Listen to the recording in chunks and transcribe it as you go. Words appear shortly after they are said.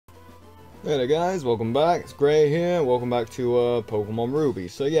Hey there guys, welcome back, it's Gray here, welcome back to Pokemon Ruby.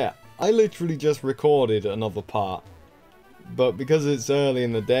 So yeah, I literally just recorded another part, but because it's early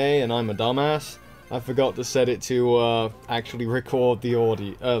in the day and I'm a dumbass, I forgot to set it to actually record the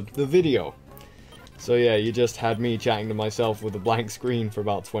audio, the video. So yeah, you just had me chatting to myself with a blank screen for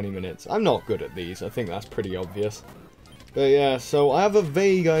about 20 minutes. I'm not good at these, I think that's pretty obvious. But yeah, so I have a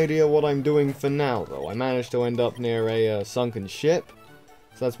vague idea what I'm doing for now though. I managed to end up near a sunken ship.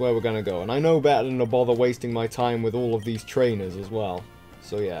 So that's where we're gonna go. And I know better than to bother wasting my time with all of these trainers as well.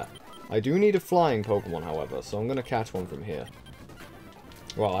 So yeah. I do need a flying Pokemon, however, so I'm gonna catch one from here.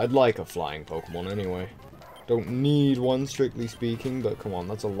 Well, I'd like a flying Pokemon anyway. Don't need one, strictly speaking, but come on,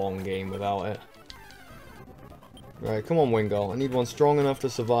 that's a long game without it. Right, come on, Wingull. I need one strong enough to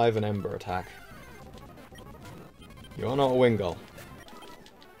survive an Ember attack. You're not a Wingull.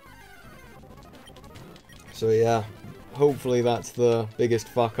 So yeah. Hopefully that's the biggest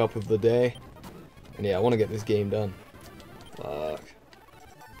fuck up of the day. And yeah, I want to get this game done. Fuck.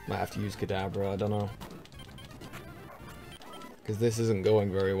 Might have to use Kadabra, I don't know. Because this isn't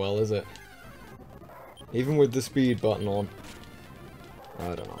going very well, is it? Even with the speed button on.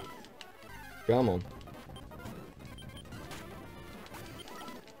 I don't know. Come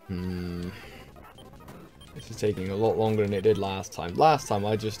on. This is taking a lot longer than it did last time. Last time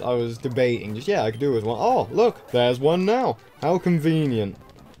I was debating, yeah, I could do with one. Oh, look, there's one now. How convenient.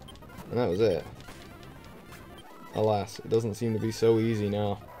 And that was it. Alas, it doesn't seem to be so easy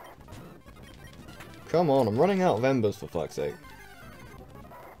now. Come on, I'm running out of embers for fuck's sake.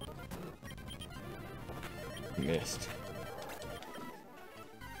 Missed.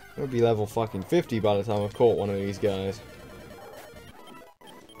 I'll be level fucking 50 by the time I've caught one of these guys.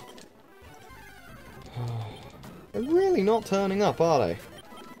 They're really not turning up, are they?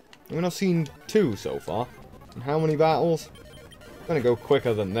 I mean, I've seen 2 so far. And how many battles? I'm gonna go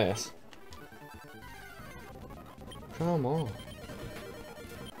quicker than this. Come on.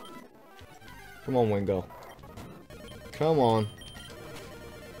 Come on, Wingull. Come on.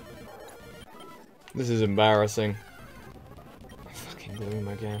 This is embarrassing. Fucking Gloom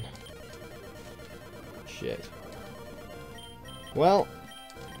again. Shit. Well,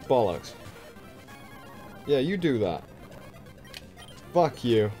 bollocks. Yeah, you do that. Fuck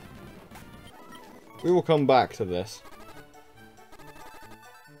you. We will come back to this.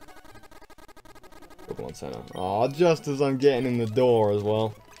 Pokemon Center. Aw, just as I'm getting in the door as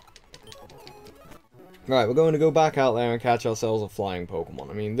well. Right, we're going to go back out there and catch ourselves a flying Pokemon.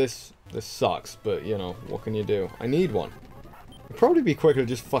 I mean, this sucks, but, you know, what can you do? I need one. It'd probably be quicker to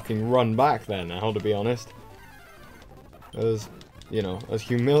just fucking run back there now, to be honest. As, you know, as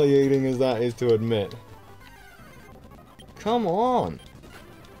humiliating as that is to admit. Come on!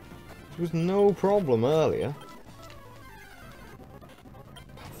 There was no problem earlier.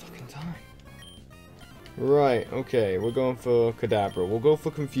 About fucking time. Right, okay, we're going for Kadabra. We'll go for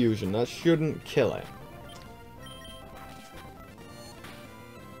Confusion. That shouldn't kill it.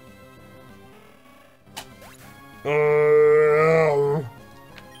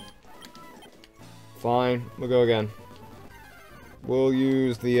 Fine, we'll go again. We'll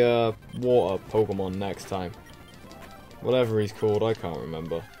use the water Pokemon next time. Whatever he's called, I can't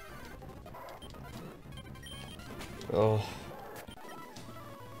remember. Oh.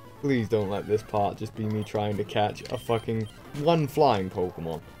 Please don't let this part just be me trying to catch a fucking one flying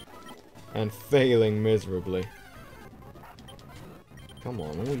Pokemon. And failing miserably. Come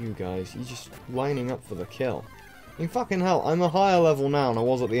on, all you guys, you're just lining up for the kill. I mean, fucking hell, I'm a higher level now than I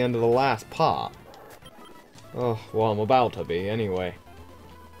was at the end of the last part. Oh, well, I'm about to be, anyway.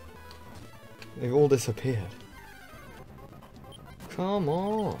 They've all disappeared. Come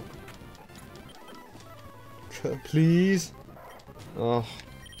on. Please? Oh.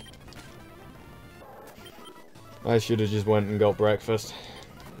 I should have just went and got breakfast.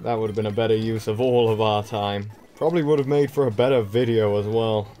 That would have been a better use of all of our time. Probably would have made for a better video as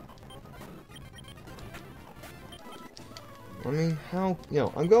well. I mean, how... You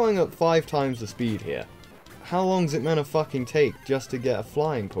know, I'm going at 5 times the speed here. How long's it meant to fucking take just to get a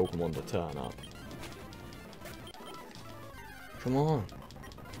flying Pokemon to turn up? Come on.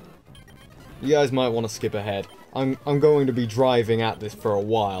 You guys might want to skip ahead. I'm going to be driving at this for a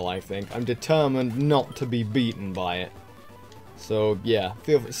while, I think. I'm determined not to be beaten by it. So, yeah.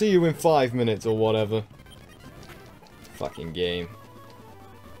 See you in 5 minutes or whatever. Fucking game.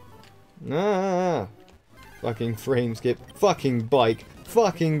 Ah! Fucking frame skip. Fucking bike.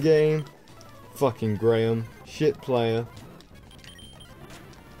 Fucking game. Fucking Graham. Shit player.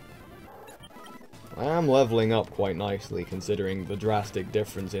 I am leveling up quite nicely, considering the drastic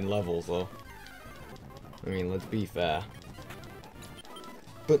difference in levels, though. I mean, let's be fair.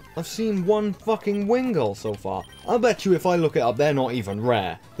 But I've seen one fucking Wingull so far. I bet you if I look it up, they're not even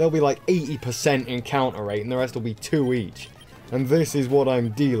rare. They'll be like 80% encounter rate and the rest will be 2 each. And this is what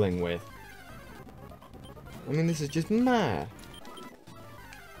I'm dealing with. I mean, this is just mad.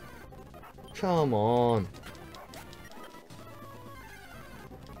 Come on.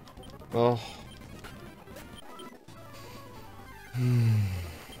 Oh.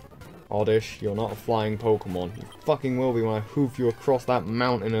 Oddish, you're not a flying Pokemon. You fucking will be when I hoof you across that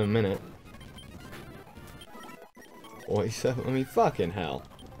mountain in a minute. 47, I mean, fucking hell.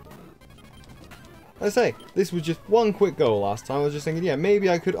 I say, this was just one quick go last time. I was just thinking, yeah, maybe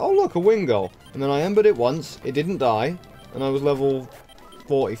I could... Oh, look, a Wingull. And then I embered it once. It didn't die. And I was level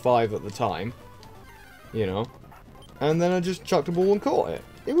 45 at the time. You know. And then I just chucked a ball and caught it.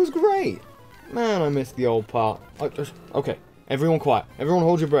 It was great. Man, I missed the old part. Okay, everyone quiet. Everyone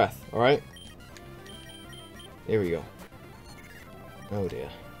hold your breath, alright? Here we go. Oh, dear.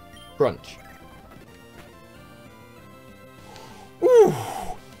 Crunch. Ooh!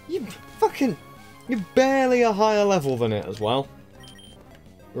 You fucking... You're barely a higher level than it as well.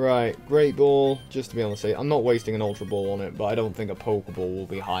 Right, Great Ball, just to be on the safe. I'm not wasting an Ultra Ball on it, but I don't think a Pokeball will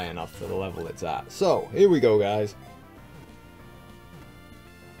be high enough for the level it's at. So, here we go, guys.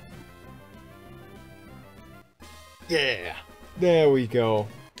 Yeah! There we go.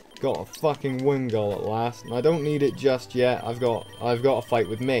 Got a fucking Wingull at last. And I don't need it just yet. I've got a fight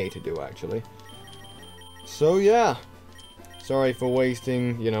with May to do, actually. So, yeah. Sorry for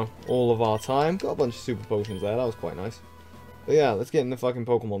wasting, you know, all of our time. Got a bunch of super potions there. That was quite nice. But yeah, let's get in the fucking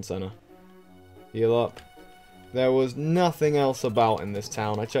Pokemon Center. Heal up. There was nothing else about in this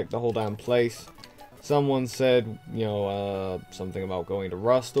town. I checked the whole damn place. Someone said, you know, something about going to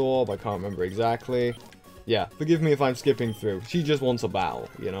Rust Orb. I can't remember exactly. Yeah, forgive me if I'm skipping through. She just wants a battle,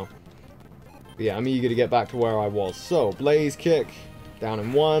 you know. But yeah, I'm eager to get back to where I was. So, Blaze Kick. Down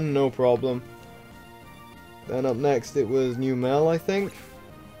in 1, no problem. Then up next it was New Mel, I think.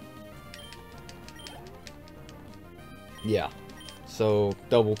 Yeah. So,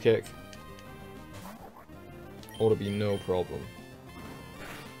 double kick. Ought to be no problem.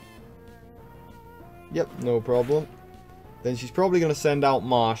 Yep, no problem. Then she's probably going to send out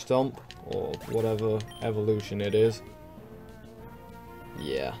Marshtomp, or whatever evolution it is.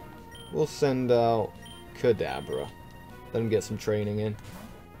 Yeah. We'll send out Kadabra. Let him get some training in.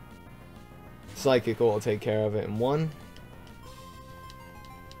 Psychic ought to take care of it in 1.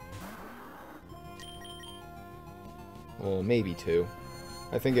 Or maybe 2.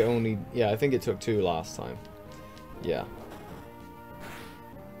 I think it only... Yeah, I think it took 2 last time. Yeah.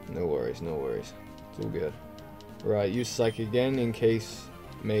 No worries, no worries. It's all good. Right, use Psychic again in case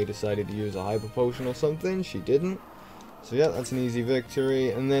May decided to use a Hyper Potion or something. She didn't. So yeah, that's an easy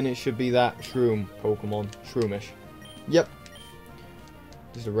victory. And then it should be that Shroom Pokemon. Shroomish. Yep.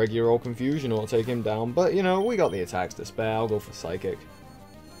 Just a regular old Confusion or take him down. But, you know, we got the attacks to spare. I'll go for Psychic.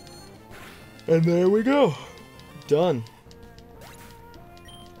 And there we go. Done.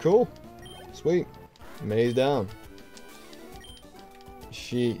 Cool. Sweet. May's down.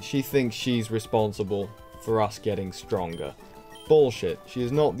 She thinks she's responsible for us getting stronger. Bullshit. She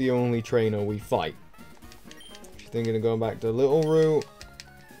is not the only trainer we fight. She's thinking of going back to Little Root.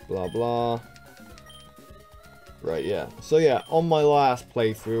 Blah, blah. Right, yeah. So yeah, on my last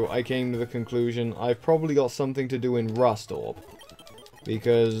playthrough, I came to the conclusion I've probably got something to do in Rust Orb.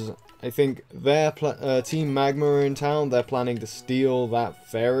 Because I think their Team Magma are in town. They're planning to steal that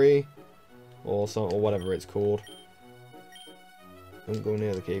ferry. Or whatever it's called. Don't go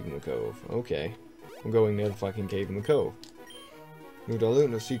near the cave in the cove. Okay. I'm going near the fucking cave in the cove. Moved our loot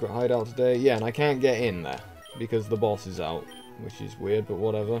in a secret hideout today. Yeah, and I can't get in there. Because the boss is out. Which is weird, but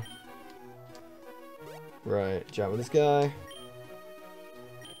whatever. Right, chat with this guy.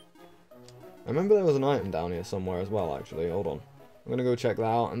 I remember there was an item down here somewhere as well, actually. Hold on. I'm gonna go check that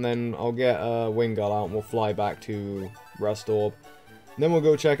out, and then I'll get a Wingull out, and we'll fly back to Rust Orb. And then we'll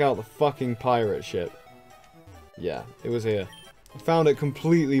go check out the fucking pirate ship. Yeah, it was here. I found it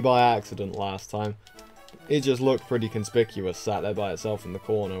completely by accident last time. It just looked pretty conspicuous, sat there by itself in the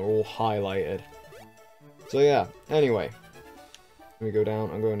corner, all highlighted. So yeah, anyway. Let me go down.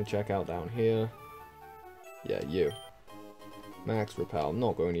 I'm going to check out down here. Yeah, you. Max Repel.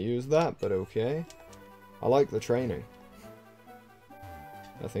 Not going to use that, but okay. I like the training.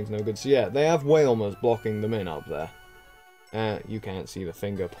 That thing's no good. So yeah, they have Whalmers blocking them in up there. You can't see the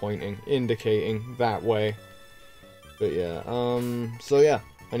finger pointing, indicating that way. But yeah, so yeah,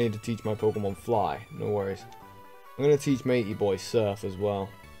 I need to teach my Pokemon Fly. No worries. I'm going to teach Matey Boy Surf as well.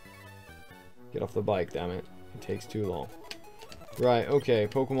 Get off the bike, damn it. It takes too long. Right, okay,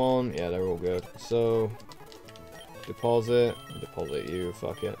 Pokemon. Yeah, they're all good. So... Deposit. Deposit you,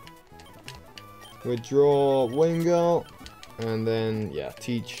 fuck it. Withdraw Wingo. And then, yeah,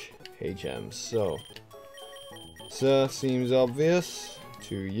 teach HM. So, Surf seems obvious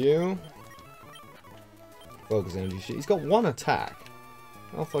to you. Focus energy sheet. He's got 1 attack.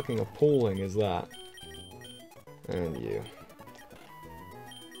 How fucking appalling is that? And you.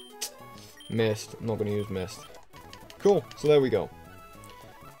 Mist. I'm not going to use Mist. Cool. So there we go.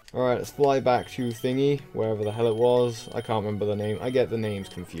 Alright, let's fly back to Thingy, wherever the hell it was. I can't remember the name. I get the names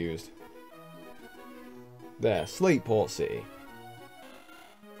confused. There. Slateport City.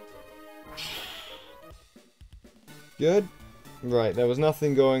 Good. Right, there was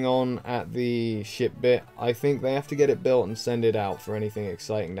nothing going on at the ship bit. I think they have to get it built and send it out for anything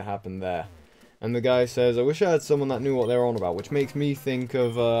exciting to happen there. And the guy says, I wish I had someone that knew what they were on about, which makes me think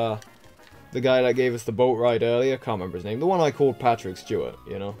of the guy that gave us the boat ride earlier. Can't remember his name. The one I called Patrick Stewart,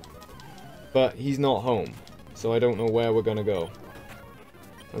 you know. But he's not home, so I don't know where we're gonna go.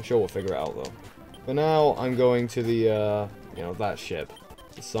 I'm sure we'll figure it out, though. For now, I'm going to the, you know, that ship.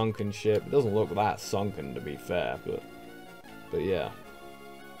 The sunken ship. It doesn't look that sunken, to be fair, but yeah.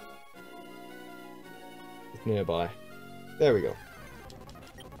 It's nearby. There we go.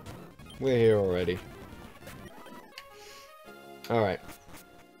 We're here already. Alright.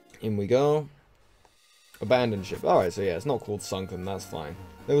 In we go. Abandoned ship. Alright, so yeah, it's not called sunken, that's fine.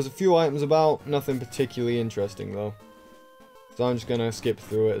 There was a few items about, nothing particularly interesting though. So I'm just gonna skip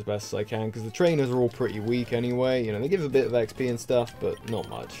through it as best as I can, because the trainers are all pretty weak anyway. You know, they give a bit of XP and stuff, but not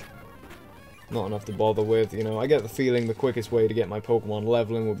much. Not enough to bother with, you know. I get the feeling the quickest way to get my Pokemon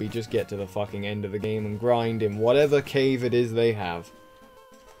leveling would be just get to the fucking end of the game and grind in whatever cave it is they have.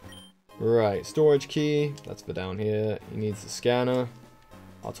 Right, storage key. That's for down here. He needs the scanner.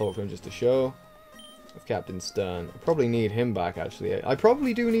 I'll talk to him just to show. Of Captain Stern. I probably need him back, actually. I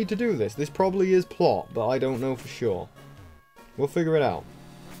probably do need to do this. This probably is plot, but I don't know for sure. We'll figure it out.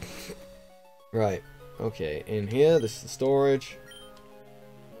 Right. Okay, in here, this is the storage.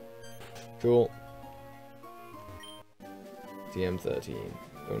 Cool. TM13.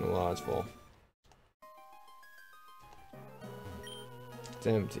 Don't know what that's for. It's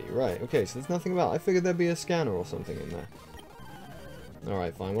empty. Right, okay, so there's nothing about it. I figured there'd be a scanner or something in there.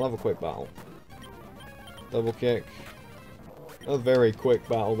 Alright, fine. We'll have a quick battle. Double kick. A very quick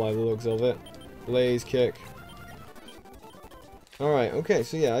battle by the looks of it. Blaze kick. Alright, okay,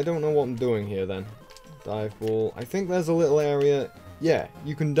 so yeah, I don't know what I'm doing here then. Dive ball. I think there's a little area. Yeah,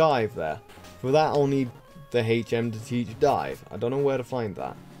 you can dive there. For that, I'll need the HM to teach dive. I don't know where to find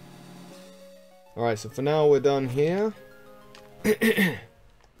that. Alright, so for now, we're done here.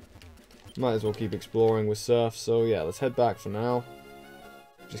 Might as well keep exploring with Surf, so yeah, let's head back for now.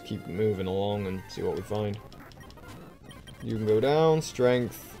 Just keep moving along and see what we find. You can go down,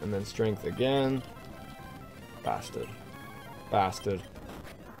 strength, and then strength again. Bastard. Bastard.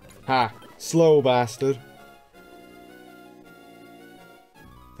 Ha! Slow bastard.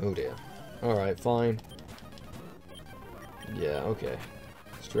 Oh dear. Alright, fine. Yeah, okay.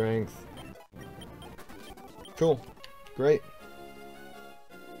 Strength. Cool. Great.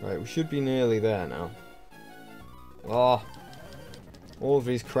 Right, we should be nearly there now. Oh. All of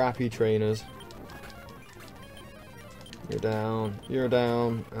these crappy trainers. You're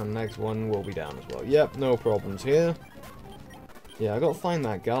down, and the next one will be down as well. Yep, no problems here. Yeah, I gotta find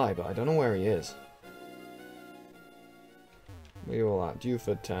that guy, but I don't know where he is. Where you all at?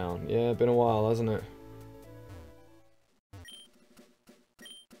 Dewford Town. Yeah, been a while, hasn't it?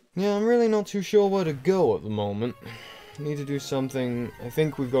 Yeah, I'm really not too sure where to go at the moment. Need to do something. I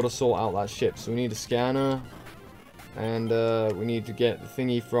think we've got to sort out that ship, so we need a scanner. And we need to get the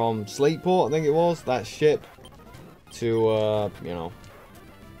thingy from Slateport, I think it was, that ship, to, you know,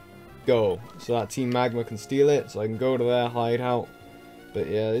 go. So that Team Magma can steal it, so I can go to their hideout. But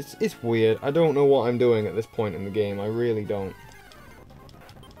yeah, it's weird. I don't know what I'm doing at this point in the game. I really don't.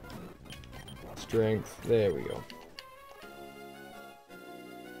 Strength. There we go.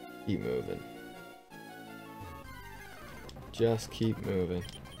 Keep moving. Just keep moving.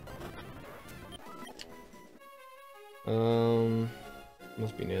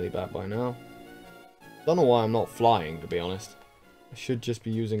 Must be nearly back by now. Don't know why I'm not flying, to be honest. I should just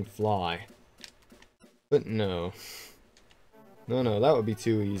be using fly. But no. No, that would be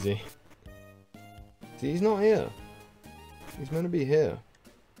too easy. See, he's not here. He's meant to be here.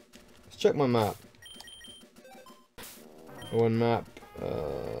 Let's check my map. One map.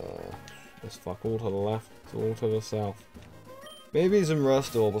 Let's fuck all to the left, to all to the south. Maybe he's in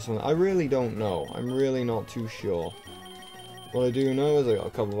Rust Orb or something. I really don't know. I'm really not too sure. What I do know is I got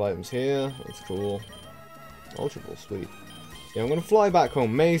a couple of items here. That's cool. Ultra Ball, sweet. Yeah, I'm gonna fly back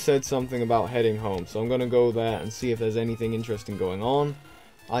home. May said something about heading home, so I'm gonna go there and see if there's anything interesting going on.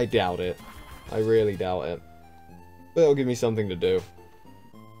 I doubt it. I really doubt it. But it'll give me something to do.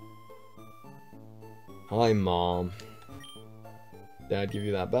 Hi, Mom. Dad give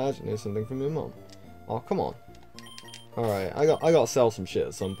you that badge, and here's something from your mom. Oh, come on. Alright, I gotta sell some shit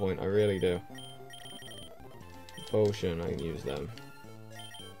at some point, I really do. Potion, I can use them.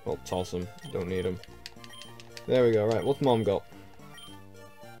 I'll toss them, don't need them. There we go, right, what's Mom got?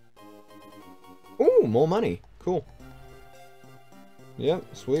 Ooh, more money, cool. Yep,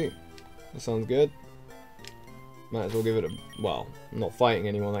 sweet. That sounds good. Might as well give it a... Well, I'm not fighting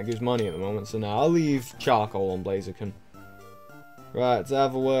anyone that gives money at the moment, so now I'll leave charcoal on Blaziken. Right, let's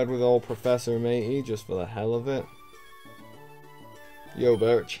have a word with old Professor Matey, just for the hell of it. Yo,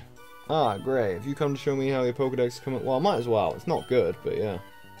 Birch. Ah, great. If you come to show me how your Pokedex is coming... Well, I might as well. It's not good, but yeah.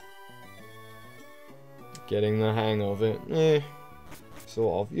 Getting the hang of it.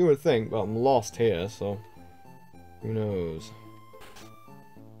 Sort of. You would think, but I'm lost here, so... Who knows?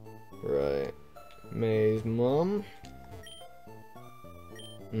 Right. May's mum.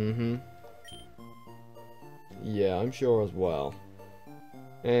 Yeah, I'm sure as well.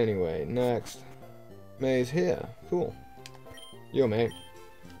 Anyway, next. May's here. Cool. Yo, mate.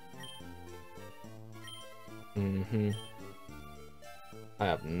 I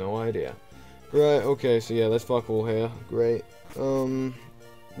have no idea. Right, okay, so yeah, let's fuck all here. Great.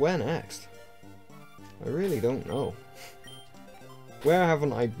 Where next? I really don't know. Where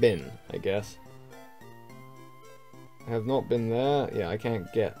haven't I been, I guess? I have not been there. Yeah, I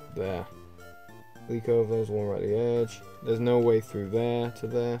can't get there. Leak over, there's one right at the edge. There's no way through there to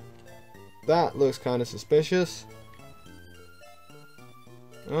there. That looks kind of suspicious.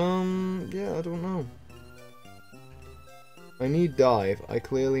 Yeah, I don't know. I need dive. I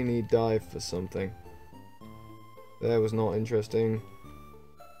clearly need dive for something. That was not interesting.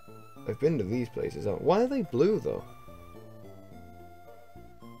 I've been to these places. Why are they blue, though?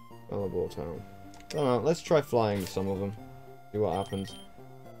 Bellabor Town. I don't know, let's try flying some of them. See what happens.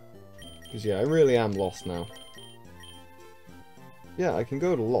 Because, yeah, I really am lost now. Yeah, I can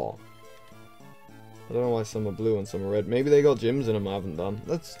go to Law. I don't know why some are blue and some are red. Maybe they got gyms in them I haven't done.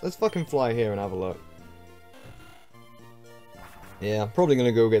 Let's fucking fly here and have a look. Yeah, I'm probably going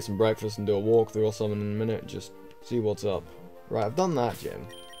to go get some breakfast and do a walkthrough or something in a minute. Just see what's up. Right, I've done that gym.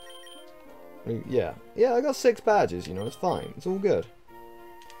 Yeah, I got 6 badges, you know, it's fine. It's all good.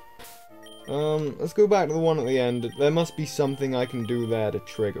 Let's go back to the one at the end. There must be something I can do there to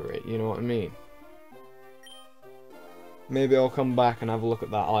trigger it, you know what I mean? Maybe I'll come back and have a look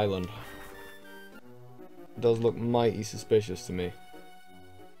at that island. It does look mighty suspicious to me.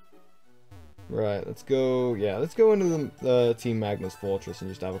 Right, let's go, yeah, let's go into the Team Magma's Fortress and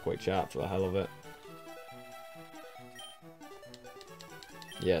just have a quick chat for the hell of it.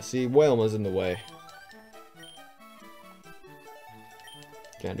 Yeah, see, Whalmer's in the way.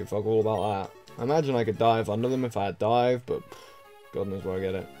 Can't do fuck all about that. I imagine I could dive under them if I had dive, but God knows where I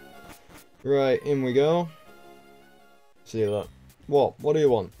get it. Right, in we go. See that. What? What do you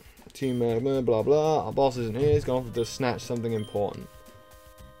want? Team Magma, blah blah. Our boss isn't here, he's gone off to snatch something important.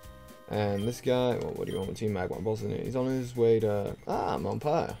 And this guy, well, what do you want with Team Magma? Our boss isn't here. He's on his way to... Ah,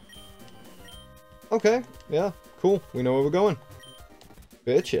 Montpire. Okay, yeah, cool. We know where we're going.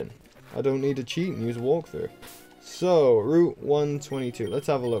 Bitchin'. I don't need to cheat and use a walkthrough. So, Route 122. Let's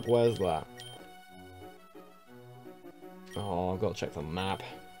have a look. Where's that? Oh, I've got to check the map.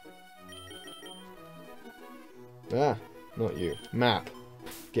 Ah, not you. Map.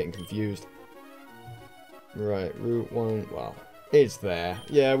 Getting confused. Right, Route 1... Well, it's there.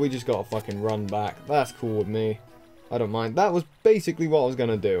 Yeah, we just got to fucking run back. That's cool with me. I don't mind. That was basically what I was going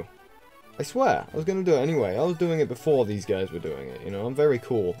to do. I swear. I was going to do it anyway. I was doing it before these guys were doing it, you know. I'm very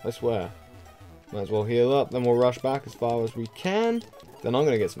cool. I swear. Might as well heal up, then we'll rush back as far as we can. Then I'm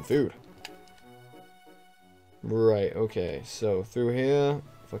going to get some food. Right, okay. So, through here.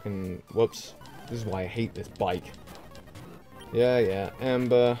 Fucking, whoops. This is why I hate this bike. Yeah.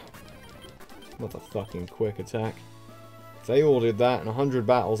 Ember. Motherfucking quick attack. If they all did that in 100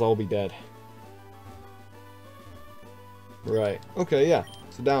 battles, I'll be dead. Right. Okay, yeah.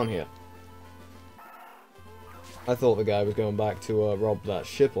 So, down here. I thought the guy was going back to rob that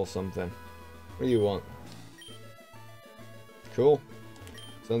ship or something. What do you want? Cool.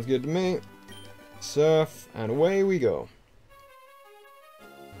 Sounds good to me. Surf, and away we go.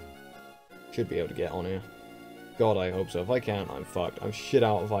 Should be able to get on here. God, I hope so. If I can't, I'm fucked. I'm shit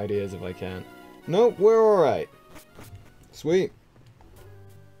out of ideas if I can't. Nope, we're alright. Sweet.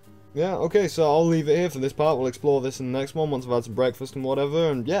 Yeah, okay, so I'll leave it here for this part. We'll explore this in the next one once I've had some breakfast and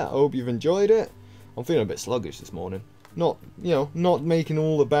whatever. And yeah, I hope you've enjoyed it. I'm feeling a bit sluggish this morning. Not, you know, not making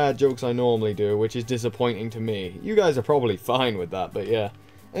all the bad jokes I normally do, which is disappointing to me. You guys are probably fine with that, but yeah.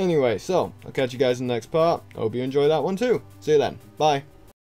 Anyway, so, I'll catch you guys in the next part. Hope you enjoy that one too. See you then. Bye.